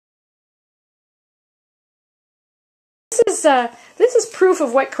this is proof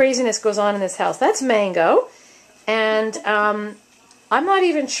of what craziness goes on in this house. That's Mango, and I'm not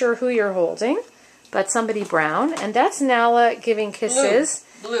even sure who you're holding, but somebody brown, and that's Nala giving kisses.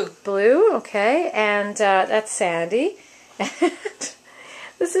 Blue, okay, and that's Sandy. And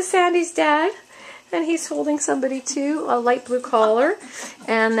this is Sandy's dad, and he's holding somebody too, a light blue collar.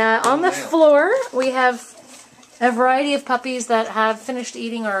 And on the floor, we have a variety of puppies that have finished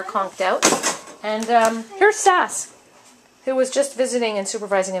eating or are conked out. And here's Sass, who was just visiting and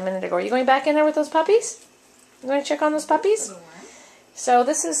supervising a minute ago. Are you going back in there with those puppies? You going to check on those puppies? So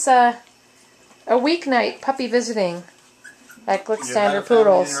this is a weeknight puppy visiting at Glicks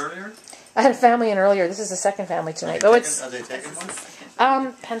Poodles. I had a family in earlier. This is the second family tonight. Are they taking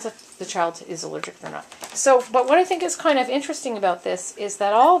one? Depends if the child is allergic or not. So, but what I think is kind of interesting about this is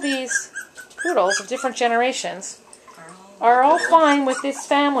that all these poodles of different generations are all fine with this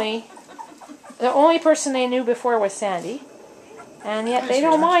family. The only person they knew before was Sandy, and yet they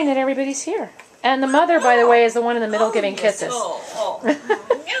don't mind that everybody's here. And the mother, by the way, is the one in the middle giving kisses.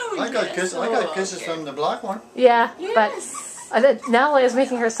 I got kisses from the black one. Yeah, but Nala is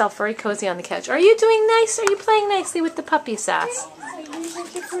making herself very cozy on the couch. Are you doing nice? Are you playing nicely with the puppy, Sass?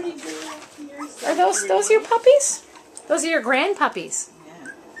 Are those your puppies? Those are your grandpuppies.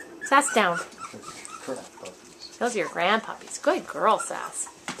 Sass down. Those are your grandpuppies. Good girl, Sass.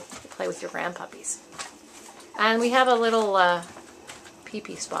 You play with your grandpuppies. And we have a little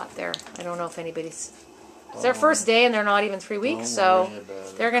pee-pee spot there. I don't know if anybody's... It's their first day and they're not even 3 weeks, so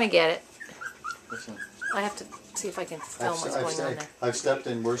they're going to get it. Listen, I have to see if I can film what's going on there. I've stepped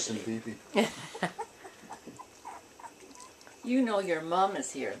in worse than pee-pee. You know your mom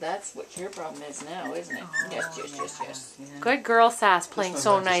is here. That's what your problem is now, isn't it? Yes. Good girl, Sass, playing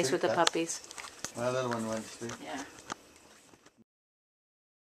so nice with the puppies. My little one went to sleep. Yeah.